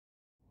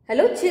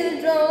Hello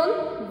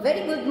children,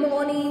 very good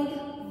morning.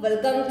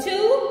 Welcome to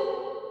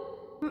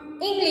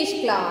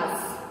English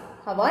class.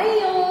 How are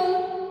you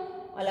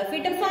all? All of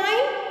it are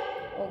fine?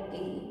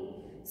 Okay.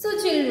 So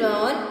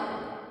children,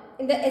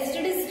 in the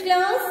yesterday's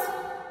class,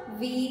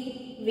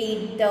 we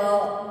read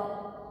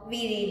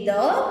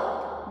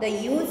the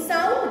U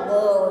sound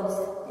words.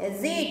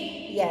 Is it?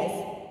 Yes.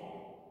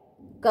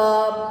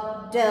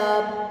 Cup,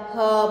 dub,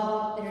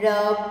 hub,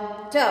 rub,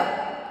 tub.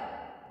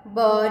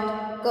 Bird,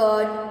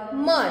 curd,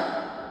 mud.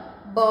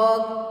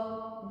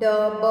 Bug,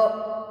 dub,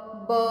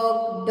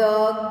 bug,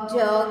 dog,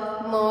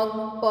 jug,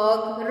 mug,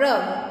 pug,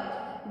 rug.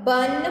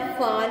 Bun,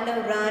 fun,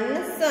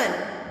 run, sun.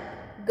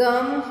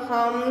 Gum,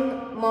 hum,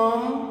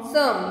 mum,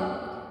 sum.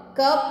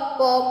 Cup,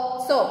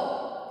 pop, soap.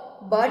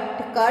 Butt,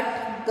 cut,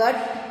 gut,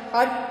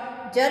 hut,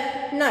 jut,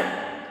 nut.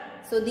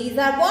 So these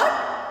are what?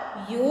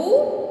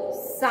 U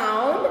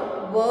sound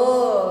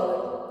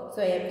word.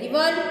 So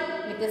everyone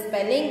with the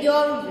spelling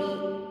job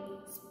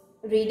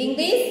reading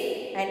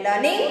this and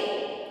learning.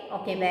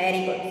 Okay,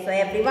 very good. So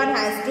everyone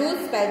has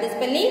to spell the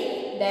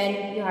spelling.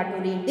 Then you have to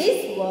read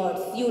these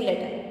words, U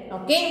letter.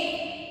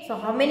 Okay. So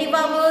how many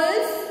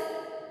vowels?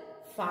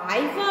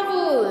 5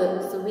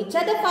 vowels. So which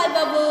are the 5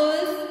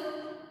 vowels?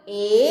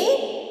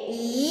 A,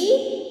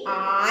 E,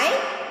 I,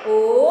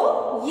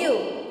 O, U.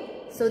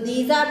 So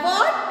these are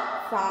what?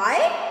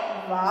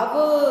 5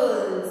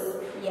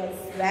 vowels. Yes,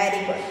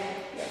 very good.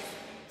 Yes.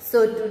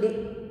 So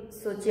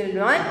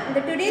children, in the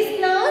today's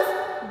class,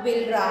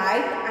 we'll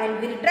write and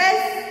we'll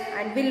trace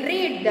and we'll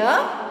read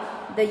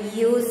the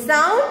U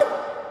sound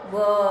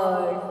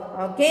word.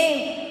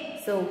 Okay.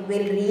 So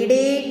we'll read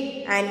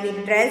it and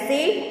we'll trace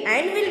it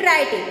and we'll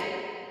write it.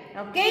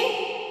 Okay.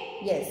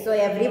 Yes. So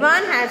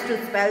everyone has to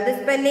spell the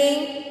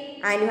spelling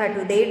and you have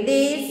to read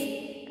this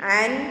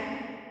and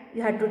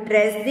you have to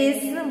trace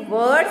these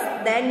words.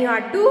 Then you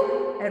have to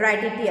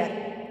write it here.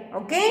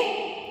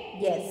 Okay.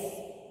 Yes.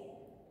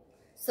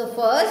 So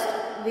first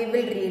we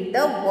will read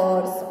the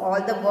words.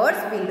 All the words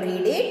we'll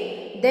read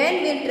it.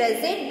 Then we'll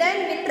trace it.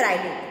 Then we'll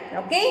write it.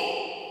 Okay.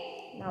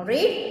 Now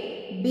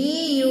read.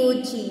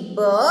 B-U-G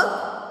bug.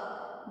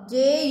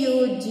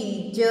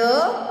 J-U-G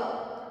jug.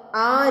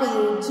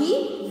 R-U-G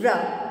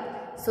rug.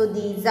 So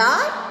these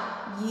are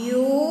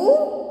U-G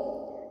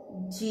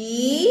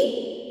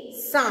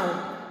sound.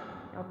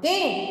 Okay.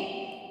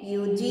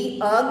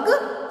 U-G-ug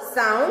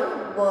sound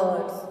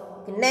words.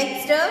 Okay.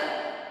 Next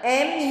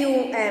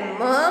M-U-M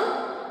mum.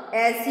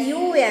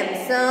 S-U-M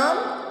sum,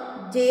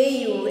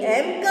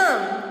 J-U-M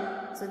come.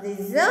 So this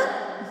is a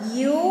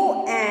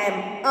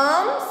U-M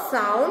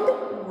sound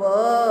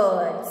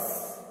words.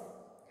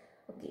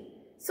 Okay.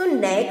 So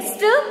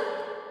next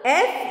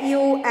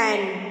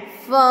F-U-N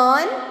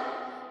fun,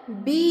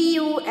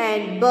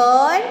 B-U-N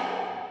burn,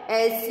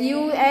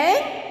 S-U-N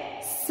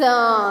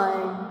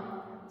sun.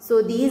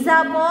 So these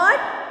are what?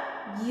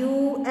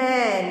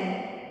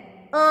 U-N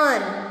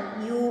un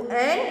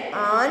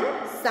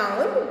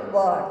sound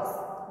words.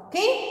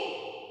 Okay?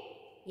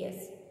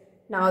 Yes.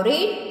 Now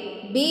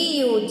read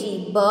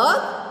B-U-G bug.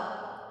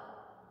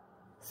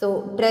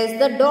 So trace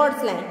the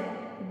dots line.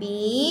 B-U-G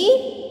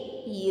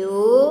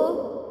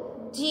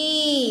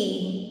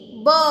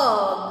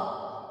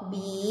bug.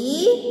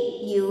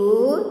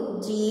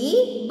 B-U-G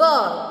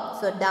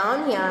bug. So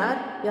down here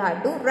you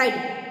have to write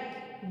it.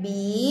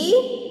 B-U-G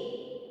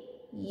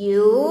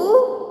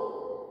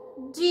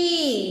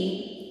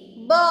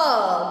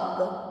bug.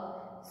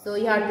 So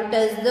you have to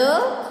touch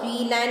the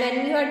 3 line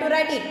and you have to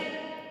write it.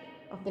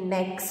 Okay,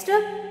 next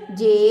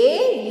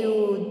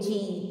J-U-G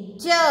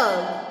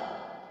jug.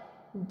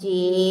 J-U-G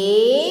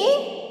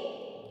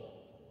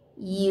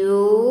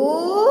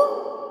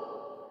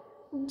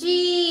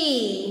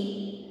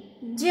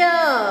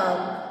jug.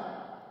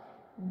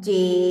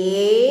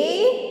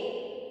 J-U-G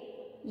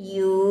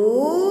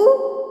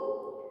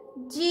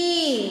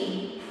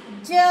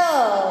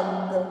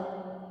jug.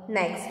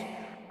 Next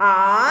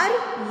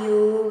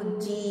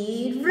R-U-G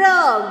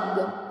rug.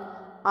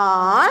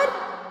 R-U-G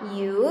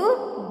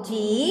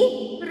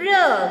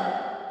rug.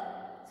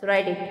 So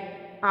write it.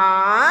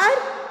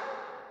 R-U-G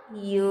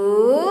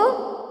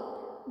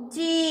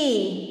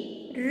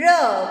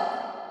rug.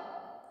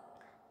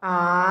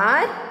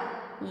 R-U-G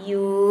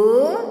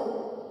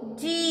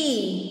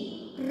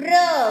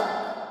rug.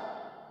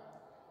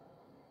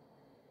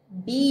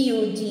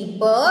 B-U-G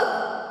bug.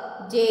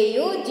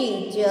 J-U-G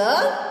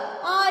jug.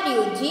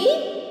 R-U-G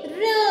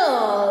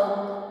rug.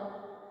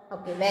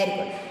 Okay, very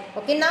good.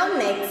 Okay, now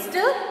next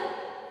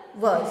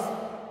verse.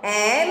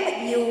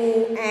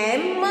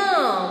 M-U-M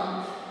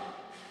mum.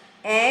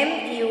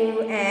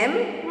 M-U-M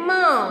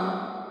mum.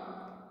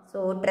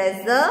 So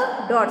trace the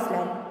dots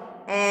line.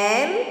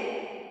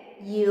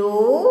 M-U-M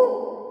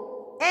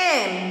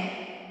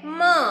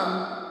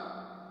mum.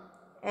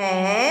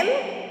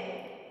 M-U-M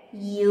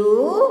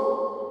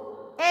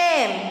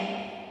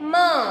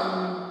mum.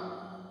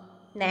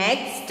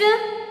 Next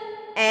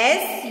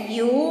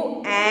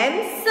S-U-M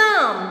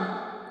sum.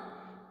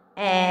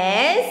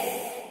 S-U-M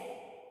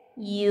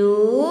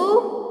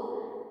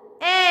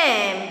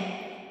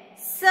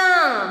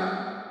sum.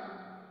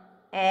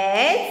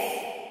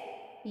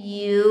 S-U-M,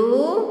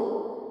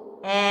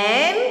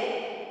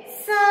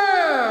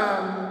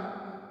 sum.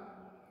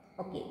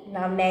 Okay,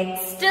 now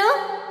next,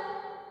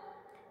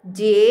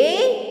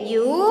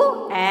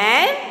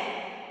 J-U-M,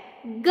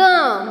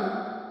 gum.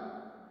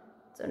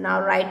 So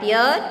now write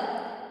here,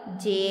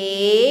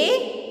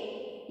 J-U-M,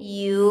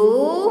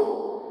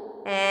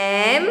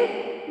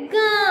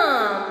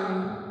 gum.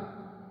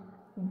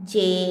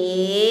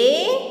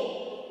 J-U-M,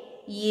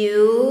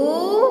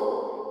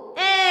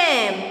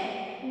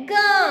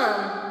 gum.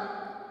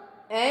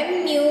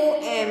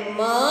 M-U-M,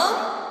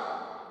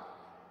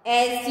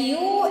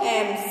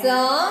 S-U-M,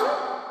 sum.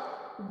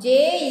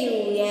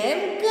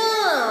 J-U-M,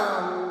 gum.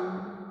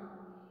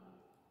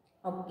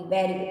 Okay,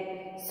 very good.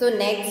 So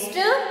next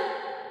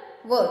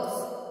words.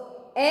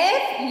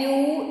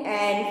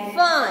 F-U-N,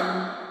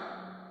 fun.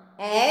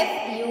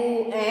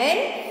 F-U-N,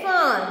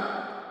 fun.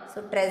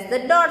 So trace the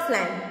dots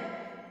line.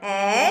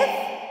 F-U-N,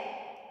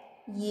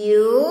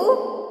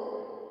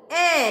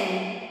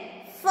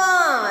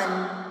 fun.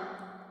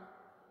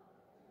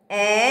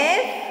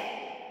 F-U-N,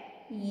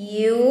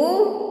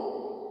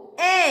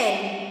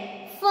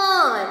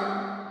 fun.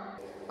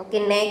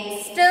 Okay,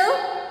 next,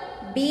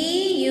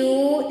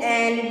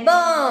 B-U-N,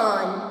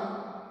 burn.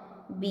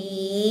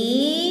 B-U-N,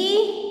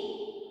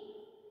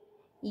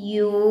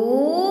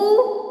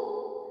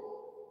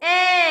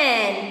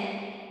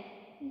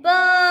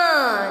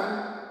 burn.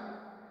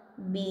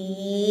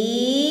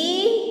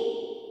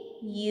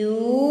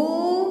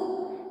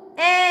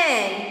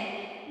 B-U-N,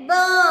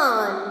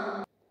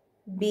 burn.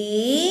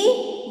 B-U-N,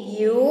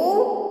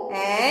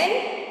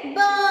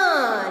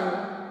 burn.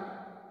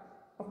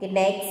 Okay,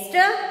 next,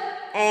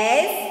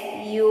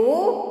 S-U-N,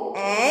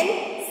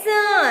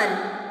 sun.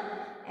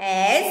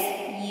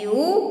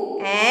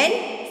 S-U-N,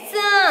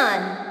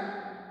 sun.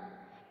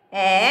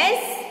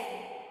 S-U-N,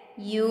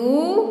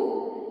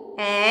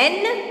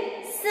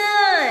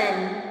 sun.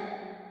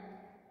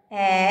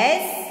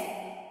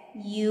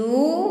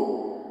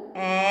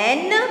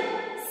 S-U-N,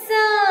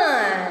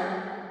 sun.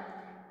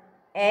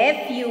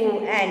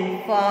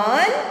 F-U-N,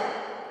 fun.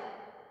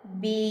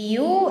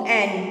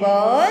 B-U-N,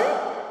 burn.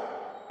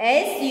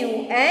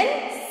 S-U-N,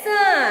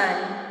 sun.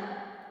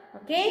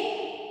 Okay.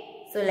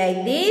 So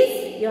like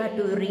this you have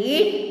to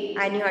read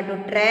and you have to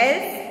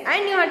trace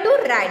and you have to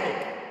write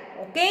it.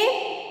 Okay.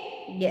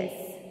 Yes.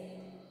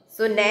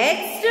 So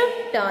next,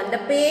 turn the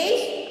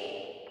page.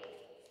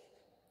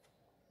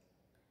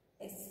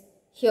 Yes.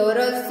 Here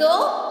also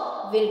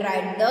we'll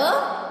write the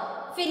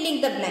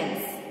filling the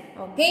blanks.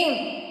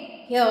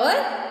 Okay.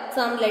 Here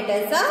some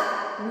letters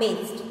are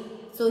mixed.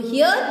 So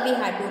here we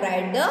have to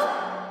write the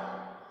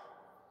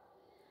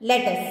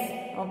letters.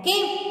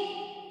 Okay.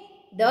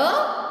 The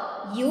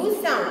U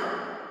sound.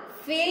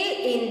 Fill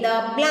in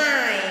the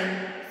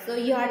blank. So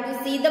you have to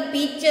see the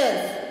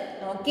pictures.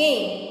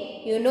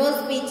 Okay. You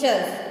know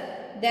pictures.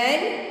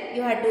 Then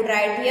you have to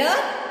write here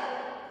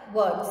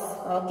words.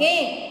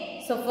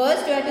 Okay. So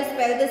first you have to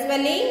spell the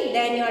spelling.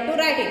 Then you have to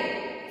write it.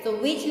 So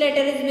which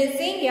letter is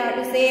missing? You have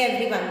to say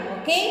everyone.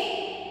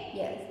 Okay.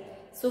 Yes.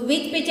 So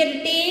which picture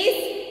it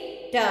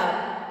is?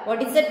 Tub.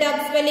 What is the tub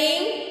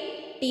spelling?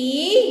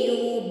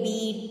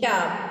 T-U-B,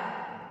 tub.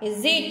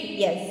 Is it?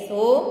 Yes.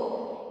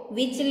 So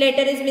which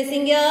letter is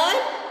missing here?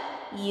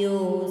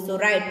 U. So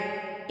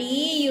write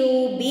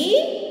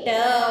T-U-B,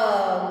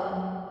 tub.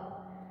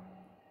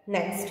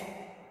 Next.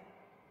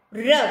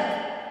 Rug.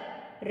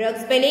 Rug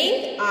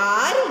spelling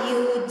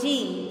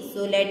R-U-G.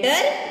 So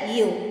letter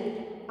U.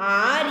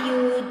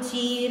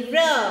 R-U-G,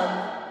 rug.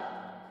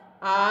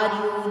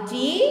 R-U-G,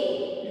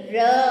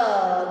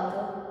 rug.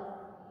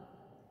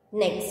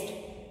 Next.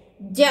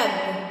 Jug.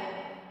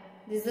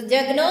 This is a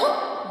jug, no?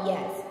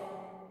 Yes.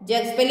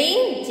 Jug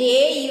spelling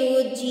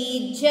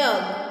J-U-G,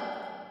 jug.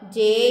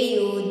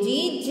 J-U-G,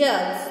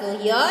 jug. So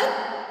here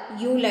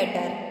U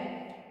letter.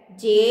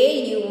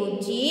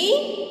 J-U-G,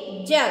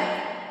 jug.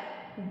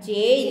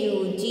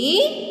 J-U-G,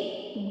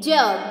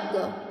 jug.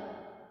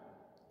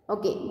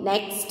 Okay,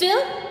 next,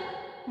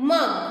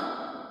 mug.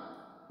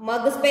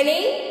 Mug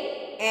spelling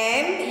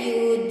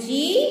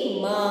M-U-G,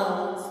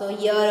 mug. So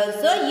here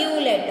also U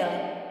letter.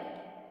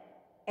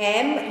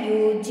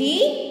 M-U-G,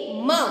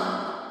 mug.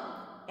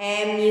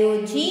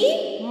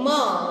 M-U-G,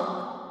 mug.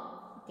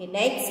 Okay,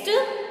 next,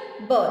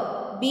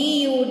 bird.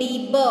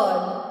 B-U-D,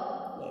 bird.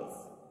 Yes.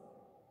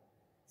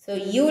 So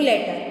U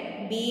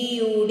letter.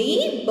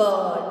 B-U-D,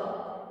 bird.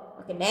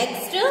 Okay,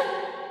 next,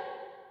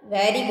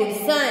 very good,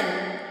 sun.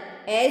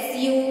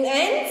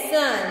 S-U-N,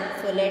 sun.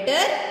 So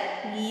letter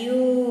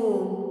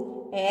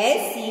U.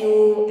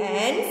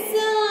 S-U-N,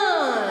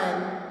 sun.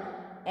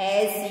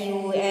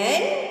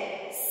 S-U-N,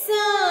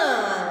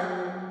 sun.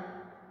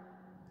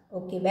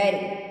 Okay, very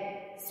good.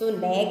 So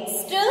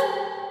next,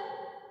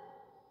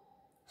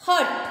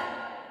 hut.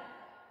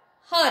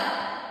 Hut.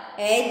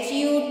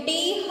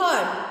 H-U-T,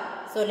 hut.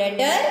 So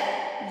letter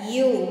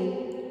U.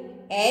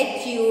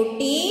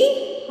 H-U-T,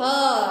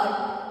 hut.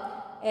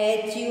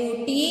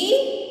 H-U-T,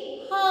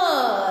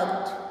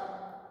 hut.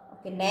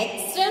 Okay,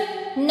 next,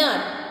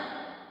 nut.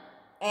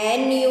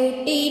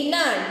 N-U-T,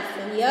 nut.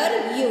 So here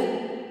U.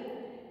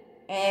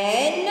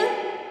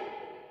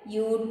 N-U-T,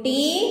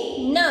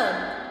 nut.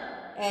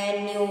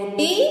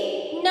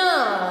 N-U-T,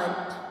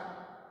 nut.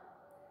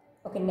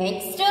 Okay,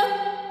 next,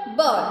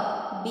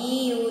 bird.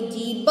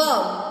 B-U-G,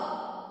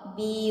 bug.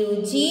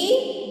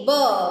 B-U-G,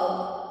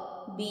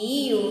 bug.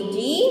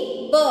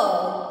 B-U-G,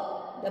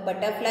 bug. The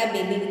butterfly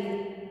baby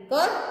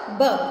called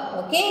bug.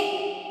 Okay.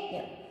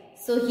 Yeah.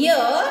 So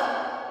here,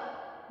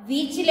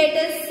 which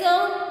letters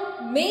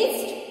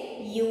missed?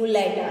 U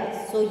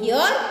letters. So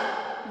here,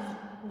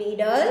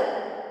 middle,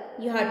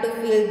 you have to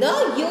fill the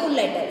U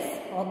letters.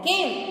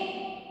 Okay.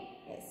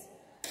 Yes.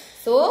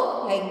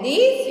 So like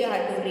this, you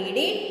have to read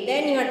it.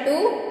 Then you have to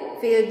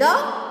fill the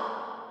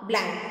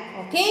blank.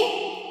 Okay.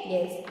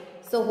 Yes.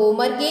 So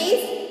homework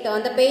is,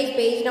 turn the page,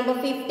 page number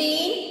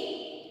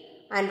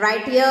 15, and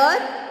write here.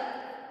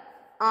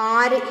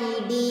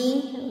 R-E-D,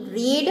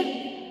 read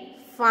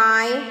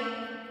 5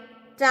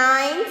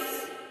 times.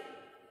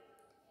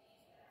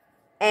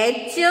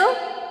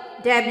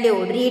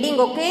 H-W, reading,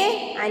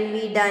 okay? And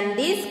we done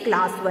this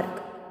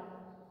classwork.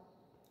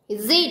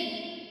 Is it?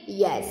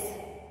 Yes.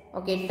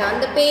 Okay,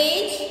 turn the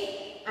page.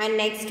 And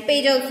next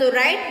page also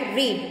write,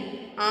 read.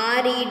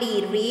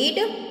 R-E-D, read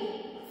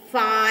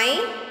 5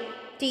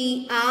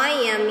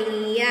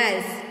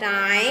 T-I-M-E-S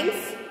times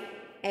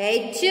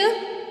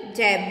H-W.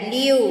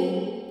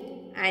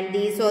 And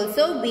this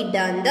also we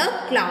done the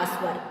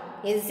classwork.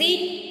 Is it?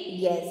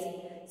 Yes.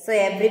 So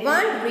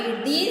everyone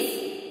read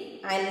this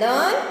and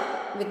learn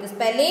with the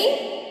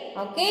spelling.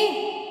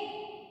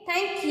 Okay.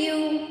 Thank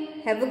you.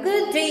 Have a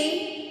good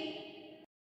day.